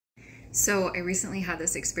So I recently had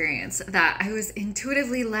this experience that I was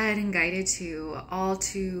intuitively led and guided to, all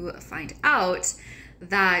to find out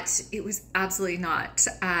that it was absolutely not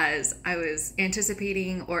as I was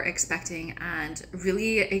anticipating or expecting, and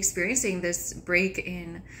really experiencing this break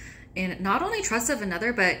in not only trust of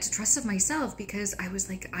another, but trust of myself, because I was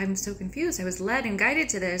like, I'm so confused. I was led and guided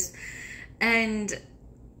to this. And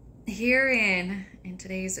here in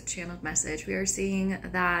today's channeled message, we are seeing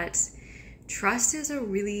that trust is a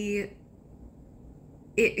really,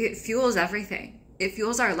 it fuels everything. It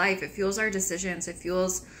fuels our life. It fuels our decisions. It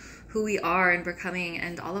fuels who we are and becoming,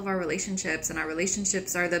 and all of our relationships. And our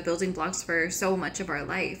relationships are the building blocks for so much of our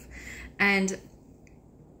life. And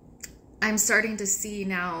I'm starting to see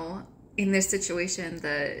now in this situation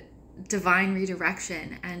the divine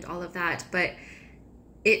redirection and all of that. But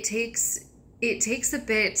it takes a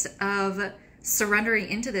bit of surrendering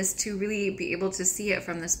into this to really be able to see it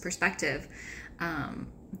from this perspective,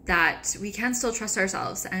 that we can still trust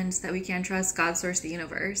ourselves, and that we can trust God, source, the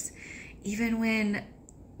universe, even when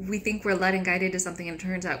we think we're led and guided to something and it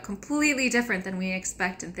turns out completely different than we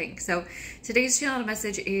expect and think. So today's channel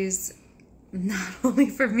message is not only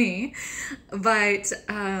for me, but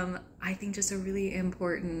I think just a really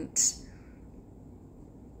important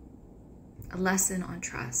lesson on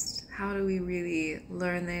trust. How do we really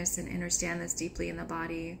learn this and understand this deeply in the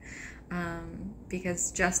body?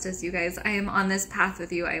 Because just as you guys, I am on this path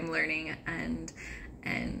with you. I am learning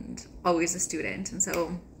and always a student. And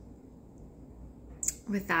so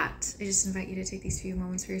with that, I just invite you to take these few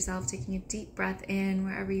moments for yourself, taking a deep breath in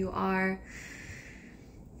wherever you are,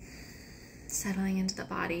 settling into the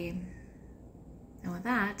body. And with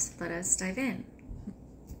that, let us dive in.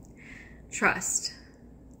 Trust.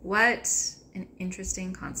 What an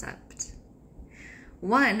interesting concept.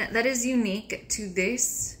 One that is unique to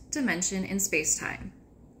this dimension in space-time.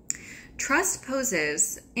 Trust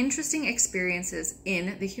poses interesting experiences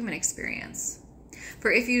in the human experience.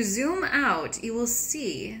 For if you zoom out, you will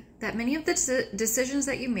see that many of the decisions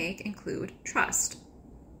that you make include trust.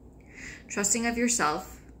 Trusting of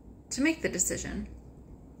yourself to make the decision.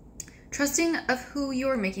 Trusting of who you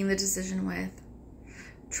are making the decision with.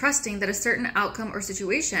 Trusting that a certain outcome or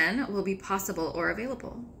situation will be possible or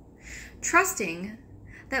available. Trusting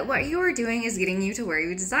that what you are doing is getting you to where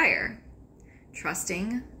you desire.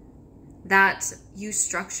 Trusting that your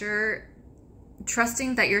structure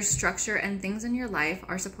and things in your life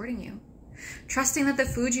are supporting you. Trusting that the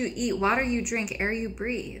food you eat, water you drink, air you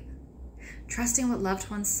breathe. Trusting what loved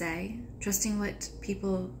ones say. Trusting what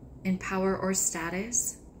people in power or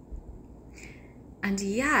status. And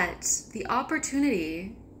yet, the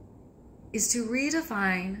opportunity is to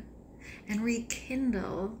redefine and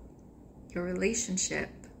rekindle your relationship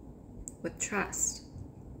with trust.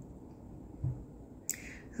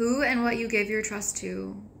 Who and what you give your trust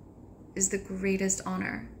to is the greatest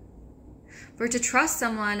honor. For to trust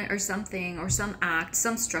someone or something or some act,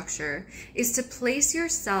 some structure, is to place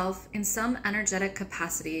yourself in some energetic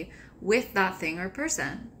capacity with that thing or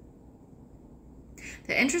person.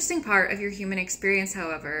 The interesting part of your human experience,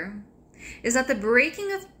 however, is that the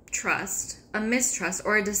breaking of trust, a mistrust,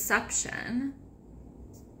 or a deception,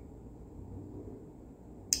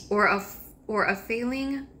 or a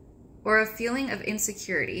feeling of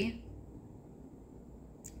insecurity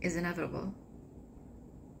is inevitable.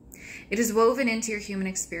 It is woven into your human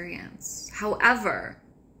experience. However,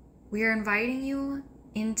 we are inviting you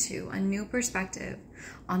into a new perspective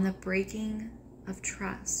on the breaking of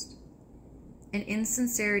trust, an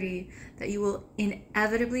insincerity that you will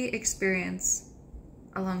inevitably experience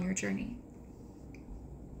along your journey.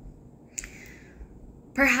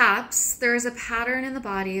 Perhaps there is a pattern in the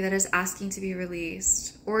body that is asking to be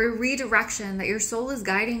released, or a redirection that your soul is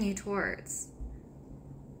guiding you towards.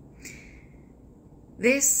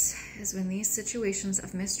 This is when these situations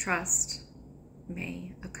of mistrust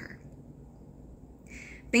may occur.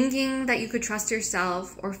 Thinking that you could trust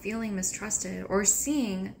yourself, or feeling mistrusted, or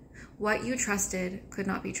seeing what you trusted could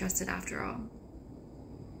not be trusted after all.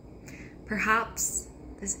 Perhaps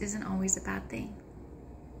this isn't always a bad thing.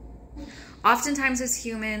 Oftentimes as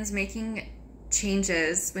humans, making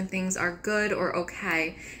changes when things are good or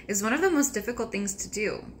okay is one of the most difficult things to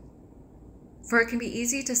do. For it can be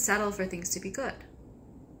easy to settle for things to be good.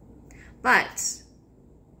 But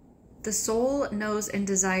the soul knows and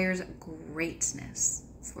desires greatness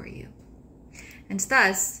for you. And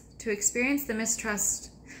thus, to experience the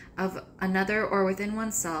mistrust of another or within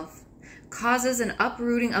oneself causes an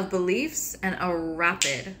uprooting of beliefs and a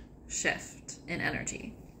rapid shift in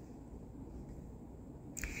energy.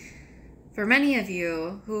 For many of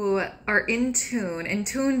you who are in tune and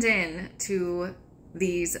tuned in to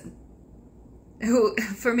these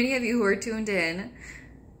for many of you who are tuned in,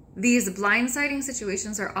 these blindsiding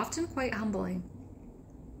situations are often quite humbling.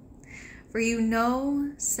 For you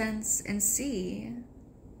know, sense, and see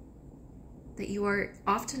that you are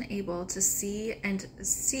often able to see and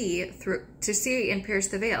pierce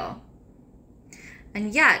the veil.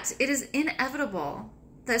 And yet, it is inevitable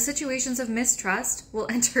that situations of mistrust will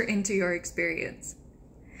enter into your experience.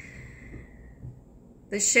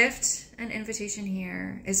 The shift and invitation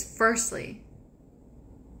here is firstly,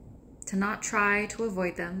 to not try to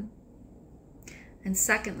avoid them, and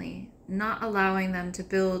secondly, not allowing them to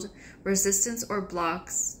build resistance or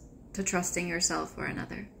blocks to trusting yourself or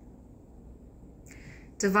another.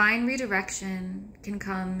 Divine redirection can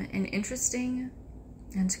come in interesting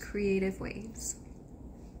and creative ways.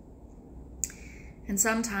 And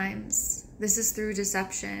sometimes this is through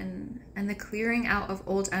deception and the clearing out of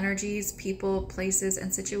old energies, people, places,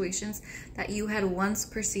 and situations that you had once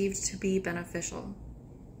perceived to be beneficial.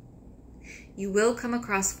 You will come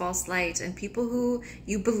across false light and people who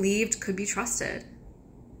you believed could be trusted.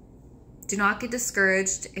 Do not get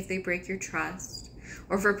discouraged if they break your trust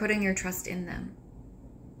or for putting your trust in them.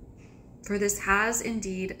 For this has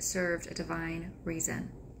indeed served a divine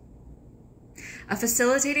reason. A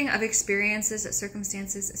facilitating of experiences,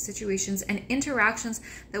 circumstances, situations, and interactions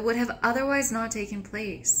that would have otherwise not taken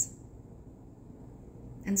place.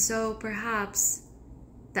 And so perhaps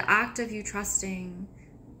the act of you trusting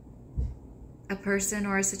a person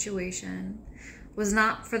or a situation was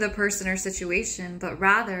not for the person or situation, but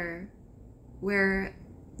rather where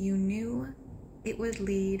you knew it would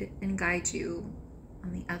lead and guide you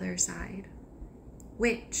on the other side,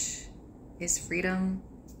 which is freedom,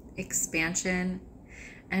 expansion,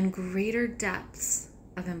 and greater depths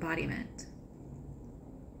of embodiment.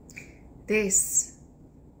 This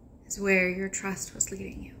is where your trust was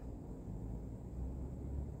leading you.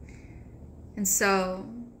 And so,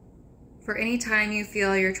 for any time you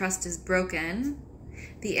feel your trust is broken,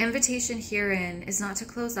 the invitation herein is not to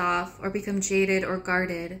close off or become jaded or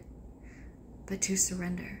guarded, but to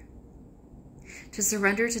surrender. To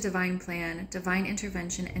surrender to divine plan, divine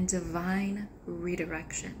intervention, and divine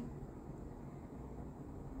redirection.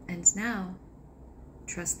 And now,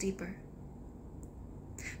 trust deeper.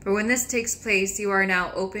 For when this takes place, you are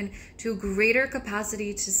now open to greater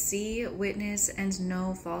capacity to see, witness, and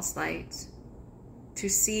know false light. To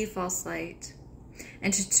see false light.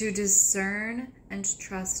 And to discern and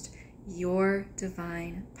trust your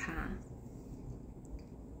divine path.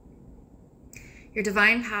 Your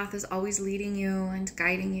divine path is always leading you and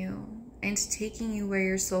guiding you and taking you where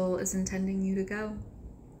your soul is intending you to go.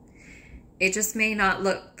 It just may not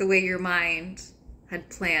look the way your mind had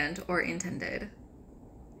planned or intended.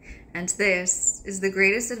 And this is the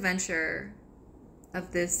greatest adventure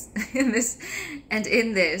of this, the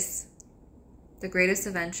greatest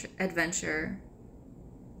adventure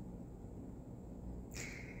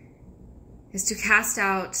is to cast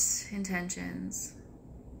out intentions,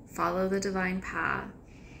 follow the divine path,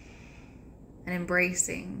 and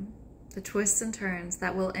embracing the twists and turns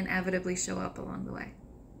that will inevitably show up along the way.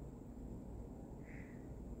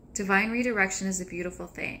 Divine redirection is a beautiful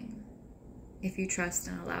thing if you trust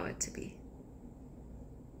and allow it to be.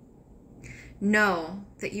 Know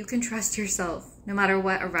that you can trust yourself no matter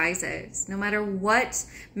what arises, no matter what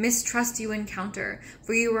mistrust you encounter,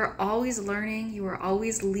 for you are always learning, you are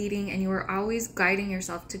always leading, and you are always guiding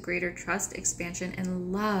yourself to greater trust, expansion,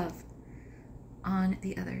 and love on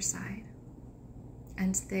the other side.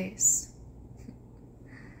 And this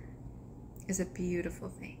is a beautiful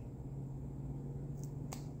thing.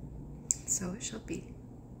 So it shall be.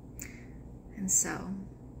 And so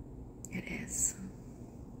it is.